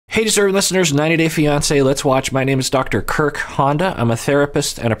Hey, deserving listeners, 90 Day Fiancé, let's watch. My name is Dr. Kirk Honda. I'm a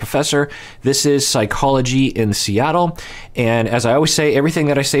therapist and a professor. This is Psychology in Seattle. And as I always say, everything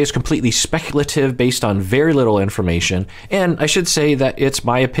that I say is completely speculative based on very little information. And I should say that it's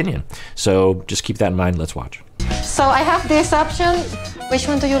my opinion. So just keep that in mind. Let's watch. So I have this option. Which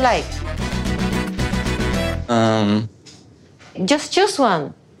one do you like? Just choose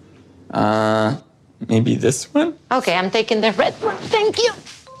one. Maybe this one? Okay, I'm taking the red one. Thank you.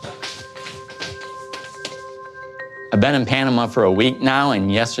 I've been in Panama for a week now, and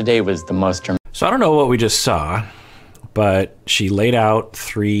yesterday was the most dramatic. So I don't know what we just saw, but she laid out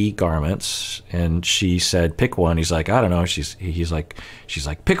 3 garments and she said, pick one. He's like, I don't know. She's like,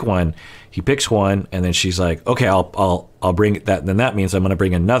 pick one. He picks one, and then she's like, okay, I'll bring that. Then that means I'm going to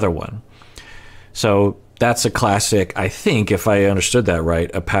bring another one. So that's a classic, I think, if I understood that right,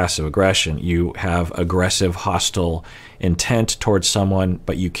 a passive aggression. You have aggressive, hostile intent towards someone,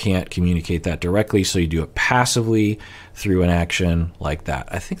 but you can't communicate that directly, so you do it passively through an action like that.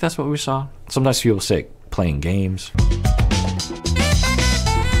 I think that's what we saw. Sometimes people say playing games.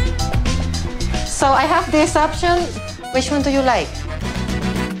 So I have this option. Which one do you like?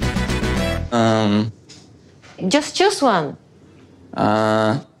 Just choose one.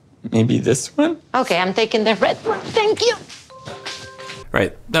 Maybe this one? Okay, I'm taking the red one. Thank you.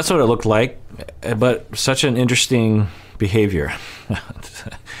 Right, that's what it looked like, but such an interesting behavior.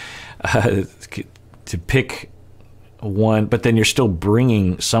 To pick one, but then you're still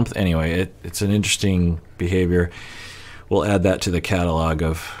bringing something. Anyway, it's an interesting behavior. We'll add that to the catalog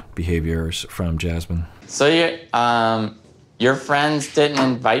of behaviors from Jasmine. So your friends didn't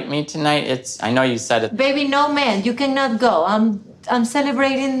invite me tonight? I know you said it. Baby, no man, you cannot go. I'm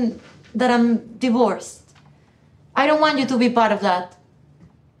celebrating that I'm divorced. I don't want you to be part of that.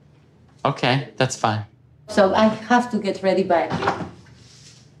 Okay, that's fine. So I have to get ready back.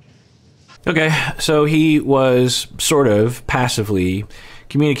 Okay, so he was sort of passively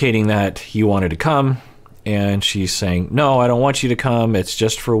communicating that he wanted to come, and she's saying, no, I don't want you to come. It's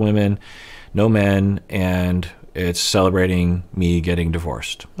just for women, no men, and it's celebrating me getting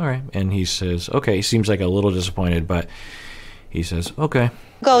divorced. All right, and he says, okay. He seems like a little disappointed, but he says, okay.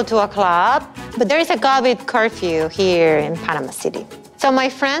 Go to a club, but there is a COVID curfew here in Panama City. So my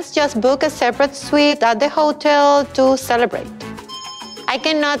friends just book a separate suite at the hotel to celebrate. I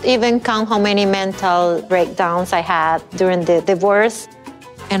cannot even count how many mental breakdowns I had during the divorce.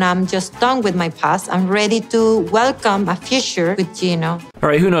 And I'm just done with my past. I'm ready to welcome a future with Gino. All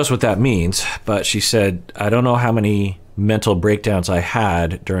right, who knows what that means, but she said, I don't know how many mental breakdowns I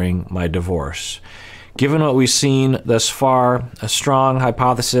had during my divorce. Given what we've seen thus far, a strong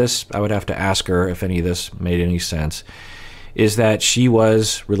hypothesis, I would have to ask her if any of this made any sense, is that she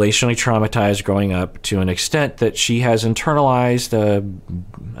was relationally traumatized growing up to an extent that she has internalized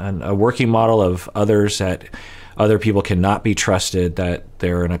a working model of others, that other people cannot be trusted, that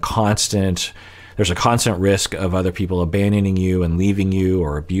there's a constant risk of other people abandoning you and leaving you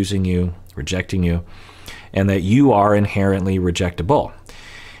or abusing you, rejecting you, and that you are inherently rejectable.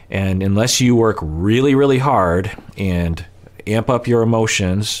 And unless you work really, really hard and amp up your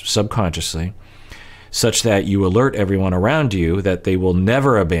emotions subconsciously, such that you alert everyone around you that they will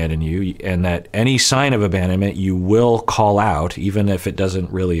never abandon you, and that any sign of abandonment you will call out, even if it doesn't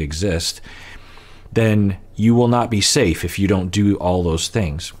really exist, then you will not be safe if you don't do all those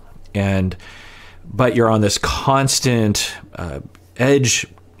things. But you're on this constant edge,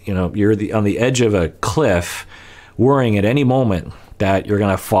 you're on the edge of a cliff, worrying at any moment that you're going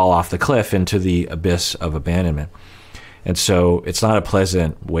to fall off the cliff into the abyss of abandonment. And so it's not a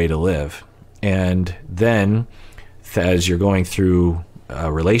pleasant way to live. And then as you're going through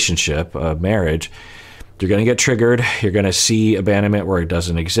a relationship, a marriage, you're going to get triggered. You're going to see abandonment where it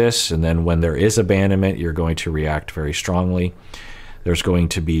doesn't exist. And then when there is abandonment, you're going to react very strongly. There's going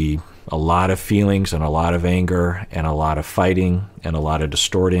to be a lot of feelings and a lot of anger and a lot of fighting and a lot of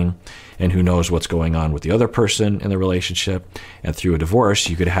distorting. And who knows what's going on with the other person in the relationship. And through a divorce,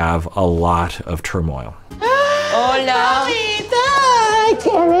 you could have a lot of turmoil. Hola. ¡Qué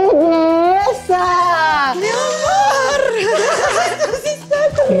belleza! ¡Mi amor! ¡Sí está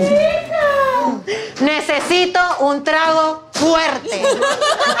linda! Necesito un trago fuerte.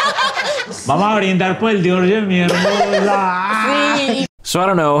 Vamos a brindar por el divorcio, mi hermosa. So I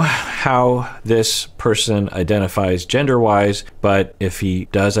don't know how this person identifies gender-wise, but if he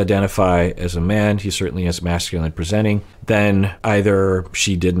does identify as a man, he certainly is masculine presenting, then either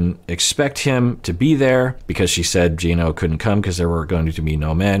she didn't expect him to be there because she said Gino couldn't come because there were going to be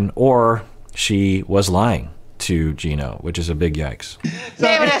no men, or she was lying to Gino, which is a big yikes.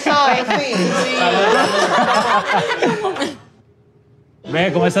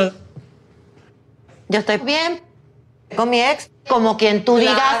 Ve cómo estás. Yo estoy bien con mi ex, como quien tú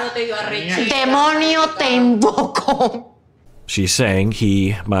digas, demonio te invoco. She's saying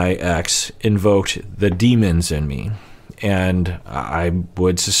he, my ex, invoked the demons in me. And I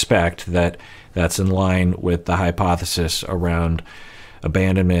would suspect that that's in line with the hypothesis around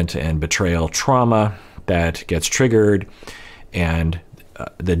abandonment and betrayal trauma that gets triggered, and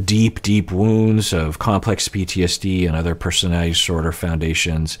the deep, deep wounds of complex PTSD and other personality disorder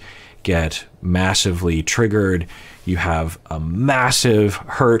foundations get massively triggered. You have a massive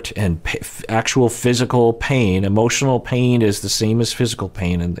hurt and actual physical pain. Emotional pain is the same as physical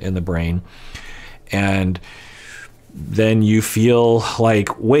pain in the brain. And then you feel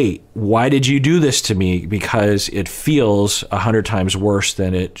like, wait, why did you do this to me? Because it feels 100 times worse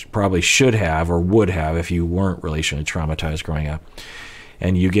than it probably should have or would have if you weren't relationally traumatized growing up.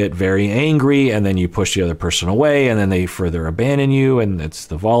 And you get very angry, and then you push the other person away, and then they further abandon you, and it's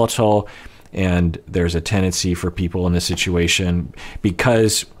the volatile. And there's a tendency for people in this situation,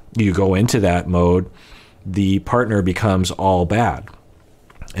 because you go into that mode, the partner becomes all bad.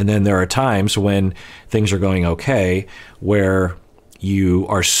 And then there are times when things are going okay, where you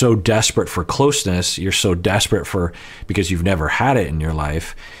are so desperate for closeness, you're so desperate for, because you've never had it in your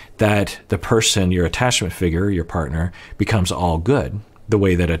life, that the person, your attachment figure, your partner, becomes all good, the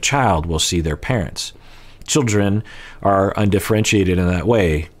way that a child will see their parents. Children are undifferentiated in that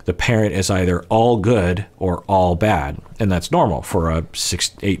way. The parent is either all good or all bad. And that's normal for a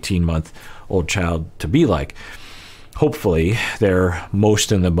 18-month-old child to be like. Hopefully, they're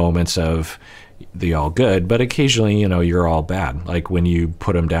most in the moments of the all good, but occasionally, you're all bad. Like when you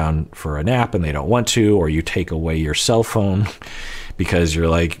put them down for a nap and they don't want to, or you take away your cell phone because you're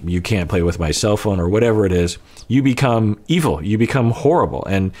like, you can't play with my cell phone, or whatever it is, you become evil, you become horrible,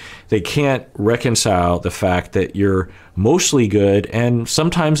 and they can't reconcile the fact that you're mostly good and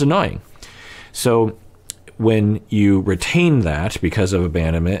sometimes annoying. So when you retain that because of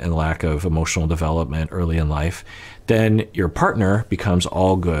abandonment and lack of emotional development early in life, then your partner becomes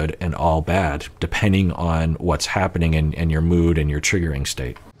all good and all bad, depending on what's happening in your mood and your triggering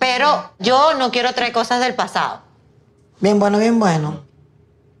state. Pero yo no quiero traer cosas del pasado. Bien bueno, bien bueno.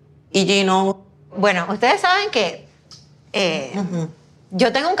 Y Gino. Bueno, ustedes saben que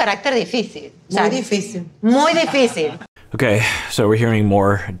yo tengo un carácter difícil. Muy difícil. Muy difícil. Okay, so we're hearing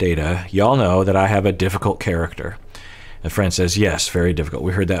more data. Y'all know that I have a difficult character. A friend says, yes, very difficult.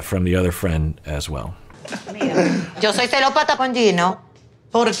 We heard that from the other friend as well. Yo soy celópata con Gino.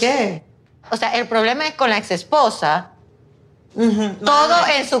 ¿Por qué? O sea, el problema es con la exesposa. Todo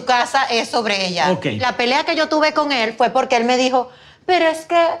en su casa es sobre ella. Okay. La pelea que yo tuve con él fue porque él me dijo, pero es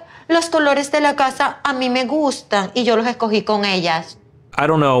que los colores de la casa a mí me gustan y yo los escogí con ellas. I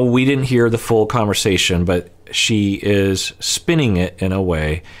don't know, we didn't hear the full conversation, but she is spinning it in a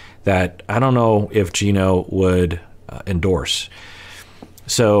way that I don't know if Gino would endorse.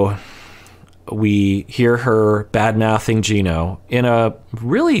 So we hear her bad-mouthing Gino in a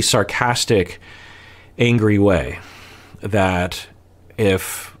really sarcastic, angry way, that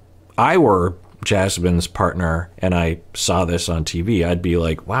if I were Jasmine's partner and I saw this on TV, I'd be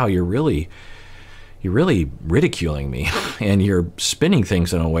like, wow, you're really ridiculing me, and you're spinning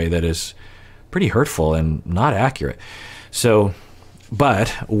things in a way that is pretty hurtful and not accurate. So, but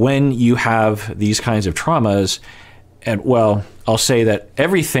when you have these kinds of traumas, and well, I'll say that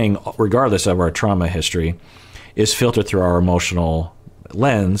everything, regardless of our trauma history, is filtered through our emotional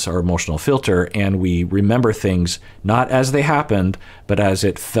lens, our emotional filter, and we remember things not as they happened, but as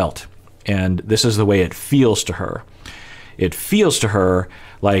it felt. And this is the way it feels to her. It feels to her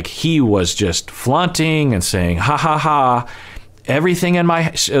like he was just flaunting and saying, ha, ha, ha, everything in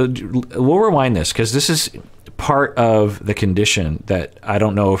my... we'll rewind this, because this is part of the condition that I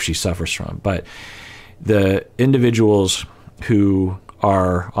don't know if she suffers from. But the individuals who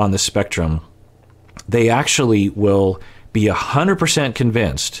are on the spectrum, they actually will be 100%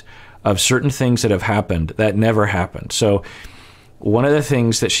 convinced of certain things that have happened that never happened. So one of the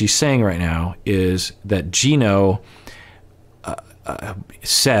things that she's saying right now is that Gino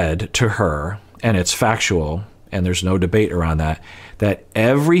said to her, and it's factual, and there's no debate around that, that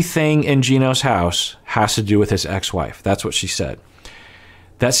everything in Gino's house has to do with his ex-wife. That's what she said.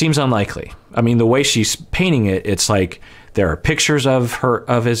 That seems unlikely. I mean, the way she's painting it, it's like there are pictures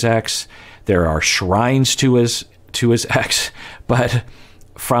of his ex, there are shrines to his ex, but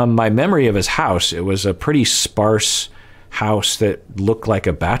from my memory of his house, it was a pretty sparse house that looked like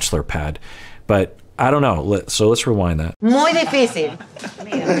a bachelor pad. But I don't know. So let's rewind that. Muy difícil.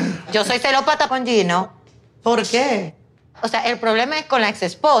 Yo soy celópata con Gino. ¿Por qué? O sea, el problema es con la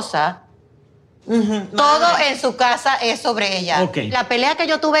exesposa. Todo en su casa es sobre ella. Okay. La pelea que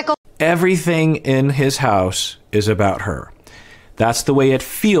yo tuve con Everything in his house is about her. That's the way it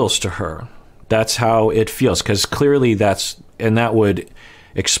feels to her. That's how it feels, because clearly that would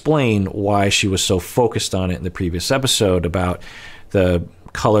explain why she was so focused on it in the previous episode about the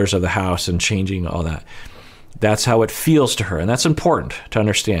colors of the house and changing all that. That's how it feels to her, and that's important to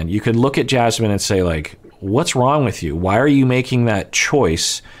understand. You could look at Jasmine and say, like, what's wrong with you? Why are you making that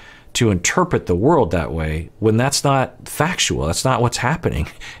choice to interpret the world that way when that's not factual? That's not what's happening.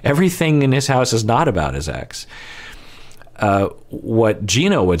 Everything in his house is not about his ex. What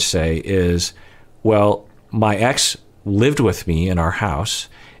Gino would say is, well, my ex lived with me in our house,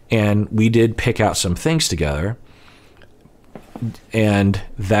 and we did pick out some things together, and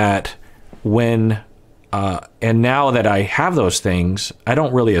that and now that I have those things, I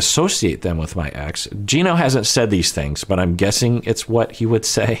don't really associate them with my ex. Gino hasn't said these things, but I'm guessing it's what he would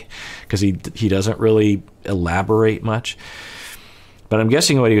say, because he doesn't really elaborate much. But I'm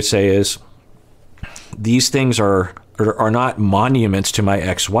guessing what he would say is, these things are not monuments to my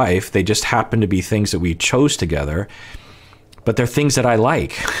ex-wife. They just happen to be things that we chose together, but they're things that I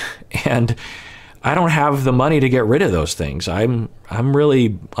like. And I don't have the money to get rid of those things. I'm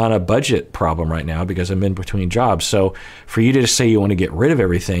really on a budget problem right now because I'm in between jobs. So for you to just say you want to get rid of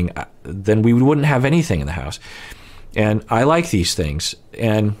everything, then we wouldn't have anything in the house. And I like these things.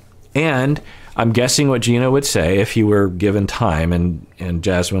 And I'm guessing what Gino would say if he were given time and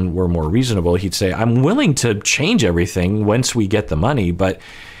Jasmine were more reasonable, he'd say, I'm willing to change everything once we get the money, but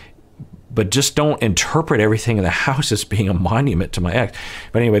just don't interpret everything in the house as being a monument to my ex.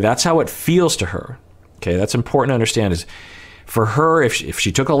 But anyway, that's how it feels to her. Okay, that's important to understand, is for her, if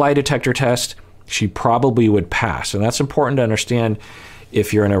she took a lie detector test, she probably would pass. And that's important to understand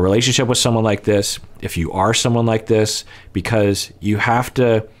if you're in a relationship with someone like this, if you are someone like this, because you have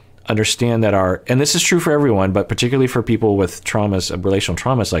to understand that and this is true for everyone, but particularly for people with traumas, relational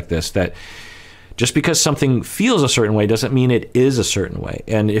traumas like this, that just because something feels a certain way doesn't mean it is a certain way.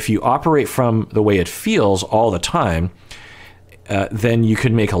 And if you operate from the way it feels all the time, then you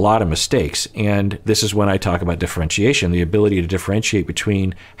could make a lot of mistakes. And this is when I talk about differentiation, the ability to differentiate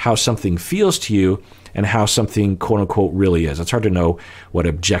between how something feels to you and how something, quote unquote, really is. It's hard to know what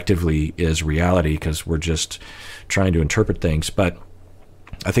objectively is reality because we're just trying to interpret things. But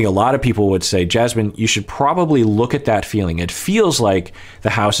I think a lot of people would say, Jasmine, you should probably look at that feeling. It feels like the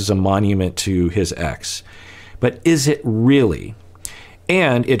house is a monument to his ex, but is it really?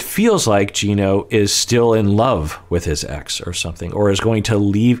 And it feels like Gino is still in love with his ex or something, or is going to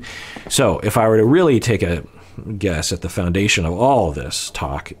leave. So if I were to really take a guess at the foundation of all of this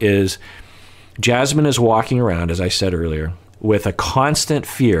talk, is Jasmine is walking around, as I said earlier, with a constant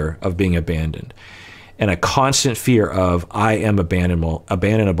fear of being abandoned. And a constant fear of, I am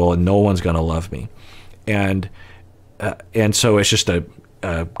abandonable and no one's going to love me. And so it's just a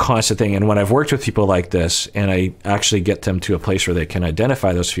constant thing. And when I've worked with people like this, and I actually get them to a place where they can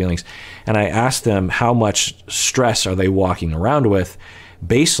identify those feelings, and I ask them how much stress are they walking around with,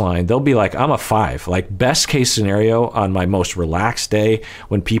 baseline, they'll be like, I'm a 5. Like, best case scenario on my most relaxed day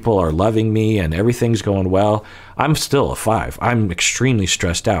when people are loving me and everything's going well, I'm still a 5. I'm extremely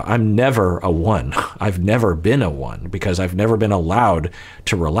stressed out. I'm never a 1. I've never been a 1 because I've never been allowed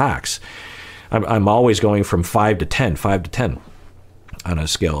to relax. I'm always going from 5 to 10 on a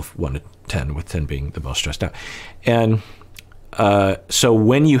scale of 1 to 10, with 10 being the most stressed out. And so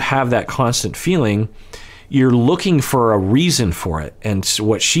when you have that constant feeling, you're looking for a reason for it. And so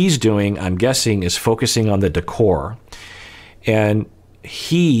what she's doing, I'm guessing, is focusing on the decor. And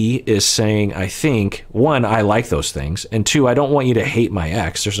he is saying, I think, 1, I like those things. And 2, I don't want you to hate my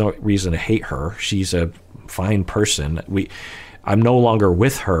ex. There's no reason to hate her. She's a fine person. I'm no longer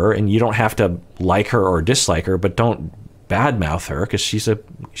with her, and you don't have to like her or dislike her, but don't badmouth her because she's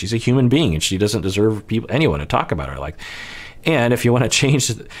a human being and she doesn't deserve anyone to talk about her like. And if you want to change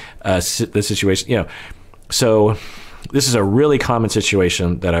the situation, so this is a really common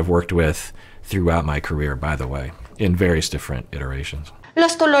situation that I've worked with throughout my career, by the way, in various different iterations.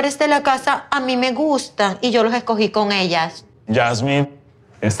 los colores de la casa a mí me gustan y yo los escogí con ellas. Jasmine,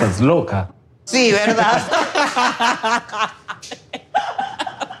 estás loca. Sí, ¿verdad?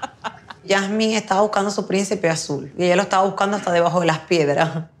 Jasmine estaba buscando su príncipe azul y ella lo estaba buscando hasta debajo de las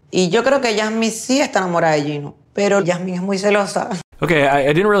piedras. Y yo creo que Jasmine sí está enamorada de Gino, pero Jasmine es muy celosa. Okay,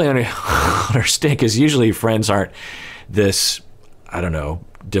 I didn't really understand, because usually friends aren't this, I don't know,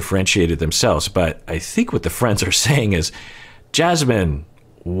 differentiated themselves. But I think what the friends are saying is, Jasmine,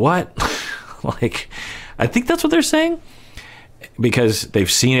 what? Like, I think that's what they're saying, because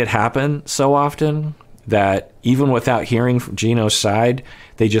they've seen it happen so often that even without hearing from Gino's side,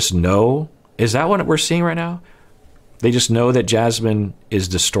 they just know Is that what we're seeing right now? They just know that Jasmine is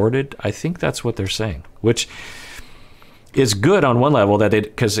distorted. I think that's what they're saying, which is good on one level, that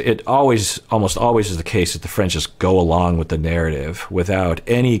because it almost always is the case that the friends just go along with the narrative without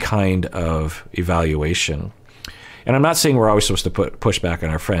any kind of evaluation. And I'm not saying we're always supposed to push back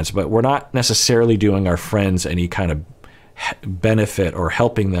on our friends, but we're not necessarily doing our friends any kind of benefit or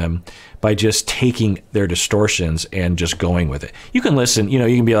helping them by just taking their distortions and just going with it. You can listen, you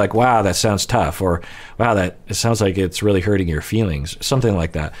can be like, wow, that sounds tough, or wow, it sounds like it's really hurting your feelings, something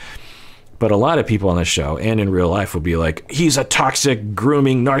like that. But a lot of people on this show and in real life will be like, he's a toxic,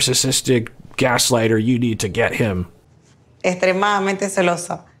 grooming, narcissistic gaslighter. You need to get him. Extremadamente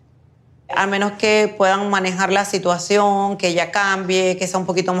celosa. Al menos que puedan manejar la situación, que ella cambie, que sea un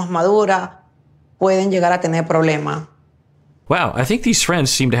poquito más madura, pueden llegar a tener problemas. Wow, I think these friends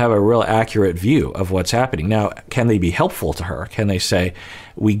seem to have a real accurate view of what's happening. Now, can they be helpful to her? Can they say,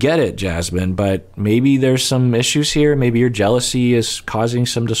 we get it, Jasmine, but maybe there's some issues here. Maybe your jealousy is causing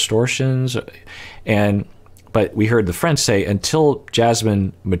some distortions. But we heard the friends say, until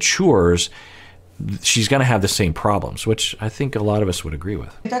Jasmine matures, she's going to have the same problems, which I think a lot of us would agree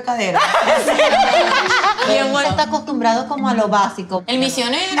with. Está acostumbrado como a lo básico. El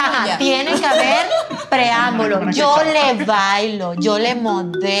misionero. Ajá, tiene que haber preámbulo. Yo le bailo, yo le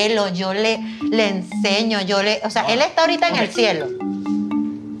modelo, yo le enseño, o sea, él está ahorita en el cielo.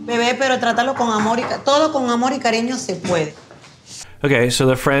 Bebé, pero trátalo con amor todo con amor y cariño se puede. Okay, so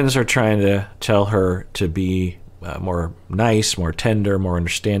the friends are trying to tell her to be more nice, more tender, more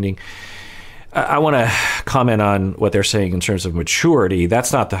understanding. I want to comment on what they're saying in terms of maturity.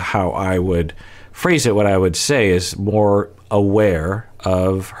 That's not how I would phrase it. What I would say is more aware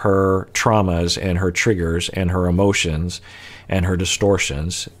of her traumas and her triggers and her emotions and her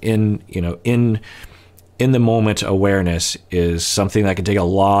distortions. In the moment awareness is something that can take a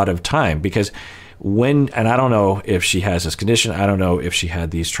lot of time, because and I don't know if she has this condition, I don't know if she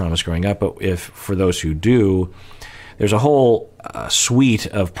had these traumas growing up, but if for those who do, there's a whole suite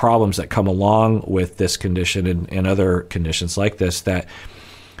of problems that come along with this condition and other conditions like this, that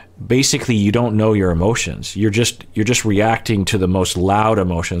basically you don't know your emotions. You're just reacting to the most loud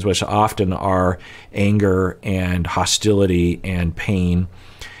emotions, which often are anger and hostility and pain.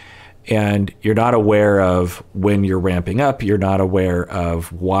 And you're not aware of when you're ramping up. You're not aware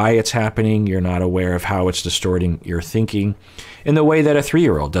of why it's happening. You're not aware of how it's distorting your thinking in the way that a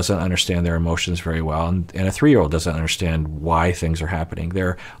 3-year-old doesn't understand their emotions very well. And a 3-year-old doesn't understand why things are happening.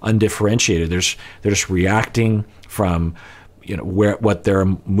 They're undifferentiated. They're just reacting from what their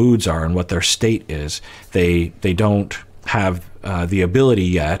moods are and what their state is. They don't have the ability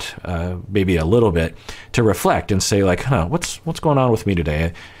yet, maybe a little bit, to reflect and say like, what's going on with me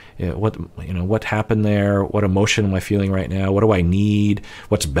today? What happened there? What emotion am I feeling right now? What do I need?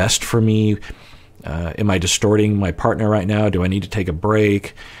 What's best for me? Am I distorting my partner right now? Do I need to take a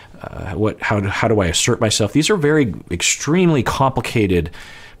break? How do I assert myself? These are very extremely complicated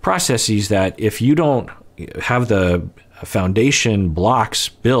processes that if you don't have the foundation blocks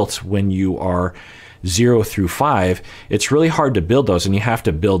built when you are 0 through 5, it's really hard to build those, and you have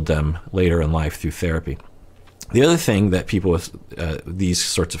to build them later in life through therapy. The other thing that people with these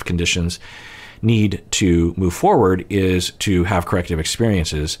sorts of conditions need to move forward is to have corrective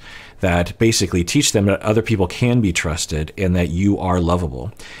experiences that basically teach them that other people can be trusted and that you are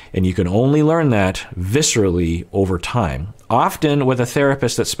lovable. And you can only learn that viscerally over time, often with a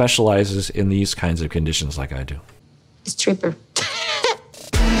therapist that specializes in these kinds of conditions like I do. Stripper.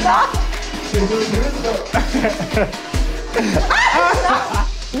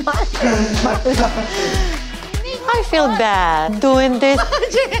 I feel bad doing this,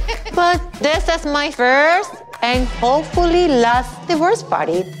 but this is my first and hopefully last divorce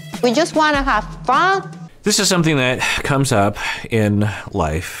party. We just want to have fun. This is something that comes up in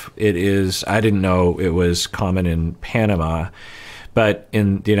life. I didn't know it was common in Panama, but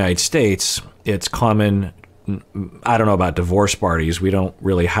in the United States, it's common. I don't know about divorce parties. We don't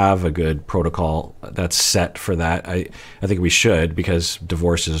really have a good protocol that's set for that. I think we should, because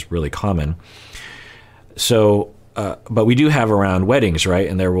divorce is really common. So, but we do have around weddings, right?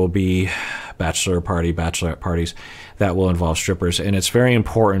 And there will be bachelorette parties that will involve strippers. And it's very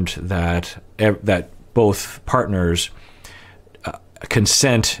important that both partners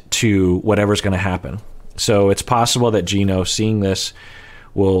consent to whatever's going to happen. So it's possible that Gino, seeing this,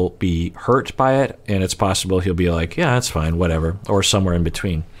 will be hurt by it, and it's possible he'll be like, yeah, that's fine, whatever, or somewhere in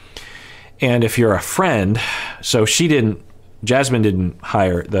between. And if you're a friend, so Jasmine didn't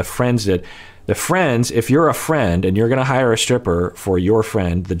hire, the friends did, The friends, if you're a friend and you're going to hire a stripper for your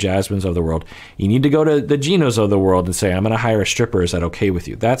friend, the Jasmines of the world, you need to go to the Ginos of the world and say, I'm going to hire a stripper. Is that okay with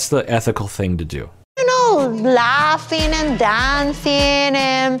you? That's the ethical thing to do. You know, laughing and dancing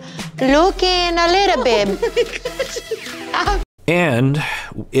and looking a little bit. And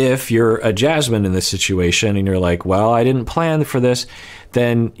if you're a Jasmine in this situation and you're like, well, I didn't plan for this,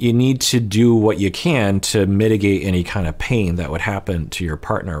 then you need to do what you can to mitigate any kind of pain that would happen to your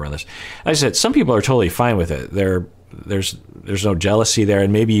partner around this. As I said, some people are totally fine with it. There's no jealousy there,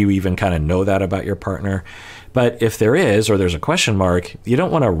 and maybe you even kind of know that about your partner. But if there is, or there's a question mark, you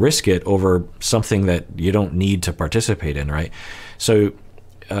don't want to risk it over something that you don't need to participate in, right? So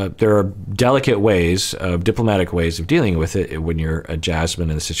there are delicate ways, diplomatic ways of dealing with it when you're a Jasmine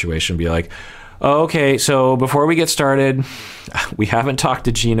in the situation. Be like, oh, okay, so before we get started, we haven't talked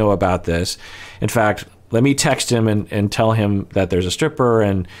to Gino about this. In fact, let me text him and tell him that there's a stripper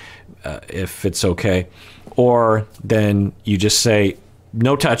and if it's okay. Or then you just say,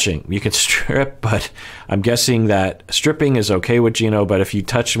 no touching. You can strip, but I'm guessing that stripping is okay with Gino, but if you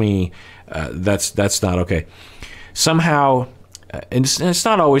touch me, that's not okay. Somehow, and it's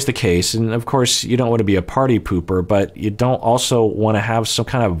not always the case, and of course you don't want to be a party pooper, but you don't also want to have some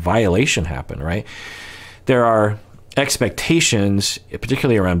kind of violation happen, right? There are expectations,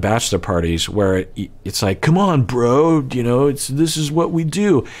 particularly around bachelor parties, where it's like, come on, bro, you know, this is what we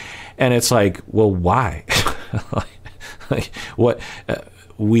do. And it's like, well, why? like what?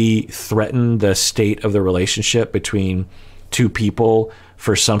 We threaten the state of the relationship between two people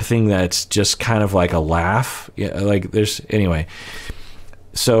for something that's just kind of like a laugh. Yeah, like there's, anyway.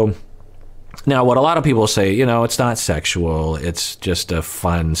 So now what a lot of people say, you know, it's not sexual, it's just a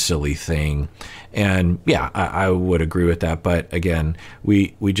fun, silly thing. And yeah, I would agree with that. But again,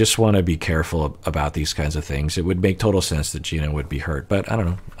 we just want to be careful about these kinds of things. It would make total sense that Gino would be hurt, but I don't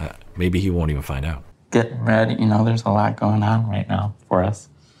know, maybe he won't even find out. Getting ready, you know, there's a lot going on right now for us.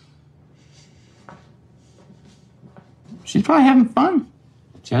 She's probably having fun.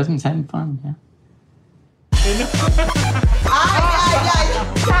 Jasmine's having fun, yeah.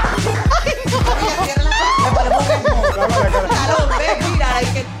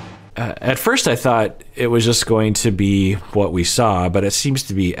 At first I thought it was just going to be what we saw, but it seems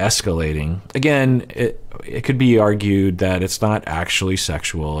to be escalating. Again, it could be argued that it's not actually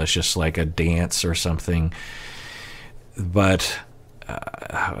sexual, it's just like a dance or something. But,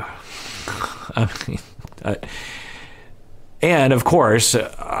 I mean, and of course,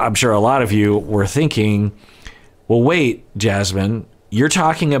 I'm sure a lot of you were thinking, well, wait, Jasmine, you're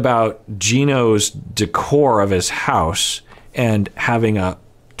talking about Gino's decor of his house and having a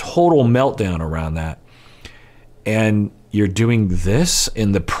total meltdown around that. And you're doing this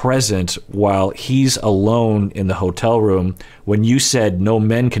in the present while he's alone in the hotel room when you said no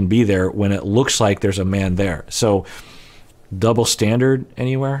men can be there when it looks like there's a man there. So, double standard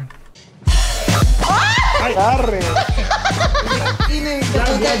anywhere? Oh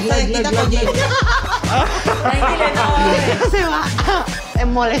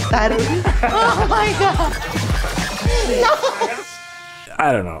my God. No.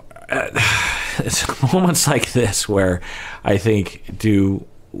 I don't know. It's moments like this where I think, do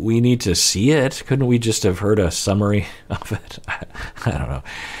we need to see it? Couldn't we just have heard a summary of it? I don't know.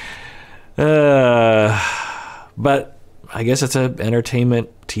 But I guess it's an entertainment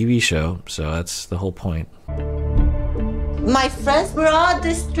TV show, so that's the whole point. My friends brought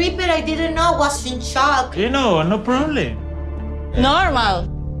the stripper I didn't know, was in shock. You know, no problem. Normal.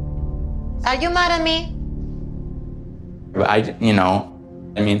 Are you mad at me? I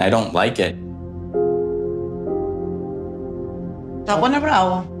don't like it. Está bueno,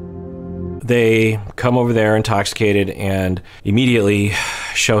 bravo. They come over there intoxicated and immediately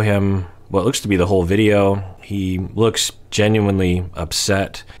show him what looks to be the whole video. He looks genuinely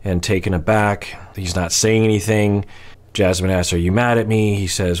upset and taken aback. He's not saying anything. Jasmine asks, are you mad at me? He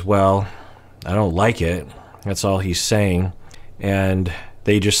says, well, I don't like it. That's all he's saying. And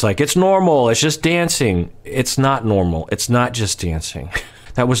they just like, it's normal. It's just dancing. It's not normal. It's not just dancing.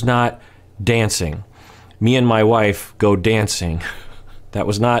 That was not dancing. Me and my wife go dancing. That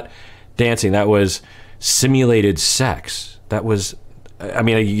was not dancing. That was simulated sex. That was, I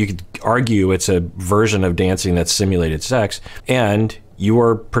mean, you could argue it's a version of dancing that's simulated sex, and you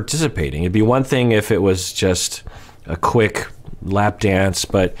were participating. It'd be one thing if it was just a quick lap dance,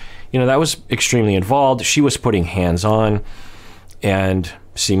 but you know, that was extremely involved. She was putting hands on and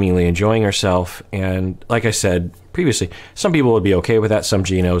seemingly enjoying herself. And like I said previously, some people would be okay with that. Some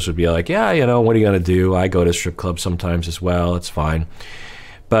Ginos would be like, yeah, you know, what are you going to do? I go to strip clubs sometimes as well. It's fine.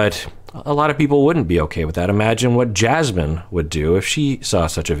 But a lot of people wouldn't be okay with that. Imagine what Jasmine would do if she saw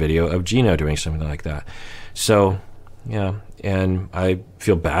such a video of Gino doing something like that. So, yeah, and I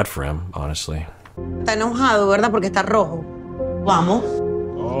feel bad for him, honestly. Está enojado, ¿verdad? Porque está rojo. Vamos.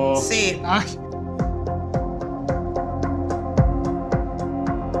 Sí.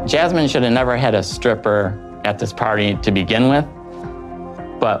 Jasmine should have never had a stripper at this party to begin with.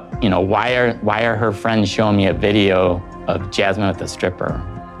 But, you know, why are her friends showing me a video of Jasmine with a stripper?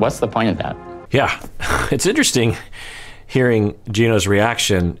 What's the point of that? Yeah, it's interesting hearing Gino's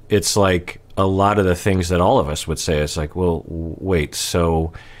reaction. It's like a lot of the things that all of us would say. It's like, well, wait,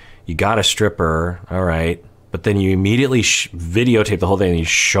 so you got a stripper, all right, but then you immediately videotape the whole thing and you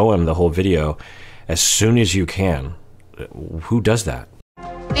show him the whole video as soon as you can. Who does that?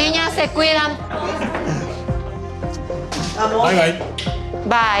 Niñas, se cuidan. Bye bye.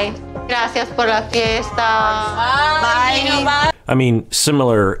 Bye. Gracias por la fiesta. Bye. Bye. I mean,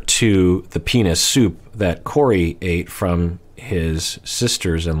 similar to the penis soup that Corey ate from his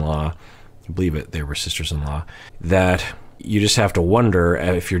sisters-in-law, I believe it, they were sisters-in-law, that you just have to wonder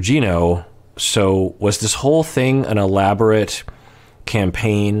if you're Gino, so was this whole thing an elaborate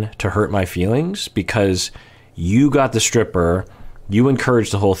campaign to hurt my feelings? Because you got the stripper, you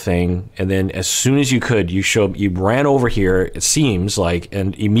encouraged the whole thing, and then as soon as you could, you ran over here, it seems like,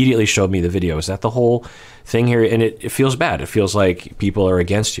 and immediately showed me the video. Is that the whole thing here? And it feels bad. It feels like people are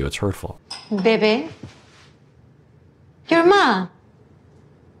against you. It's hurtful. Bebe, your mom.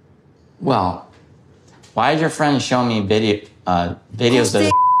 Well, why did your friends show me videos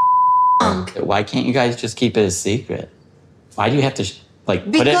of why can't you guys just keep it a secret? Why do you have to put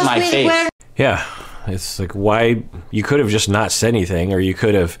it in my face? Yeah, it's like, why? You could have just not said anything, or you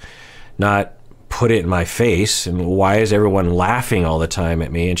could have not put it in my face. And why is everyone laughing all the time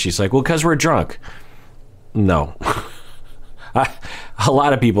at me? And she's like, well, because we're drunk. No. A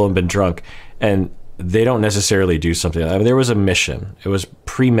lot of people have been drunk, and they don't necessarily do something. I mean, there was a mission. It was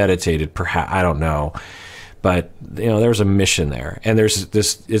premeditated, perhaps. I don't know. But, you know, there was a mission there. And there's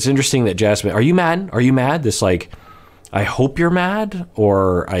this, it's interesting that Jasmine, are you mad? Are you mad? This like, I hope you're mad,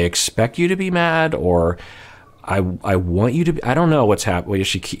 or I expect you to be mad, or I want you to be, I don't know what's happening.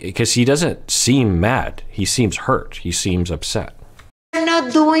 Because he doesn't seem mad. He seems hurt. He seems upset. You're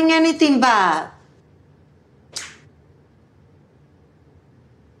not doing anything bad.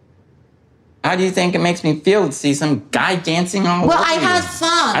 How do you think it makes me feel to see some guy dancing all over Well, I you? had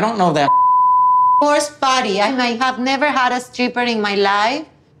fun. I don't know that. Horse party. I have never had a stripper in my life.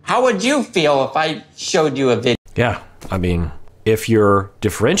 How would you feel if I showed you a video? Yeah, I mean, if you're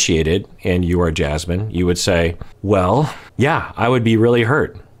differentiated and you are Jasmine, you would say, well, yeah, I would be really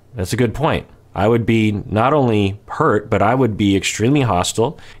hurt. That's a good point. I would be not only hurt, but I would be extremely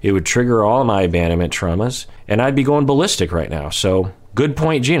hostile. It would trigger all my abandonment traumas, and I'd be going ballistic right now. So good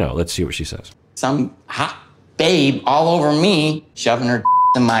point, Gino. Let's see what she says. Some hot babe all over me, shoving her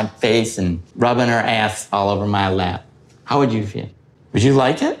in my face and rubbing her ass all over my lap. How would you feel? Would you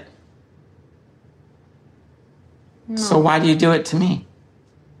like it? No. So why do you do it to me?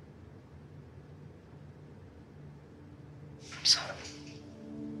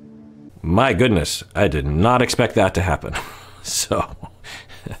 My goodness, I did not expect that to happen. So,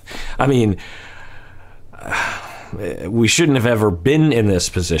 I mean, we shouldn't have ever been in this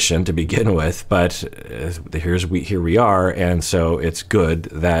position to begin with, but here we are, and so it's good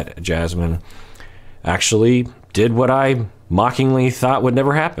that Jasmine actually did what I mockingly thought would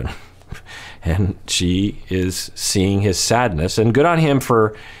never happen. And she is seeing his sadness, and good on him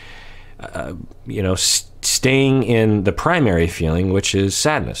for, staying in the primary feeling, which is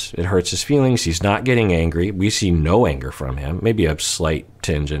sadness. It hurts his feelings. He's not getting angry. We see no anger from him, maybe a slight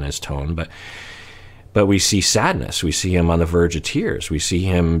tinge in his tone, but we see sadness. We see him on the verge of tears. We see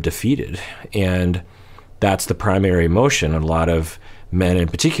him defeated, and that's the primary emotion. A lot of men in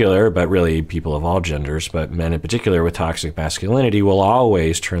particular, but really people of all genders, but men in particular with toxic masculinity will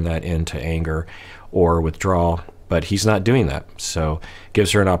always turn that into anger or withdrawal, but he's not doing that. So it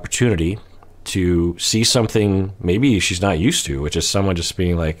gives her an opportunity to see something maybe she's not used to, which is someone just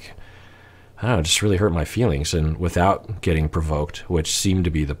being like, I don't know, just really hurt my feelings, and without getting provoked, which seemed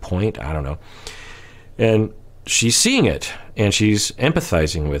to be the point. I don't know. And she's seeing it, and she's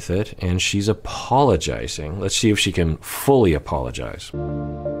empathizing with it, and she's apologizing. Let's see if she can fully apologize.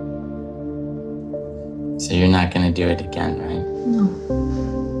 So you're not going to do it again, right? No.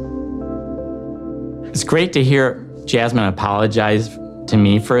 It's great to hear Jasmine apologize to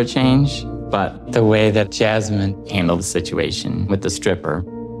me for a change, but the way that Jasmine handled the situation with the stripper,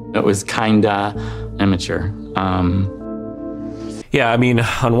 it was kinda immature. Yeah, I mean,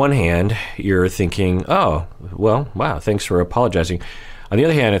 on one hand, you're thinking, oh, well, wow, thanks for apologizing. On the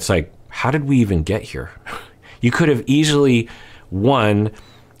other hand, it's like, how did we even get here? You could have easily, one,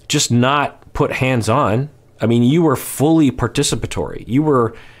 just not put hands on. I mean, you were fully participatory. You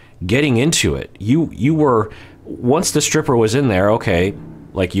were getting into it. You were, once the stripper was in there, okay,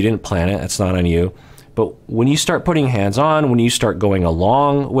 like you didn't plan it, that's not on you. But when you start putting hands on, when you start going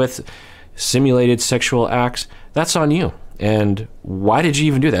along with simulated sexual acts, that's on you. And why did you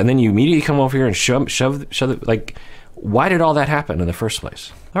even do that? And then you immediately come over here and shove it, like, why did all that happen in the first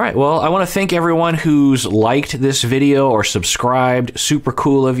place? All right, well, I want to thank everyone who's liked this video or subscribed. Super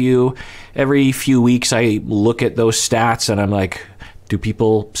cool of you. Every few weeks I look at those stats and I'm like, do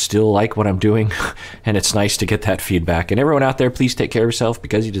people still like what I'm doing? And it's nice to get that feedback. And everyone out there, please take care of yourself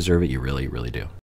because you deserve it. You really, really do.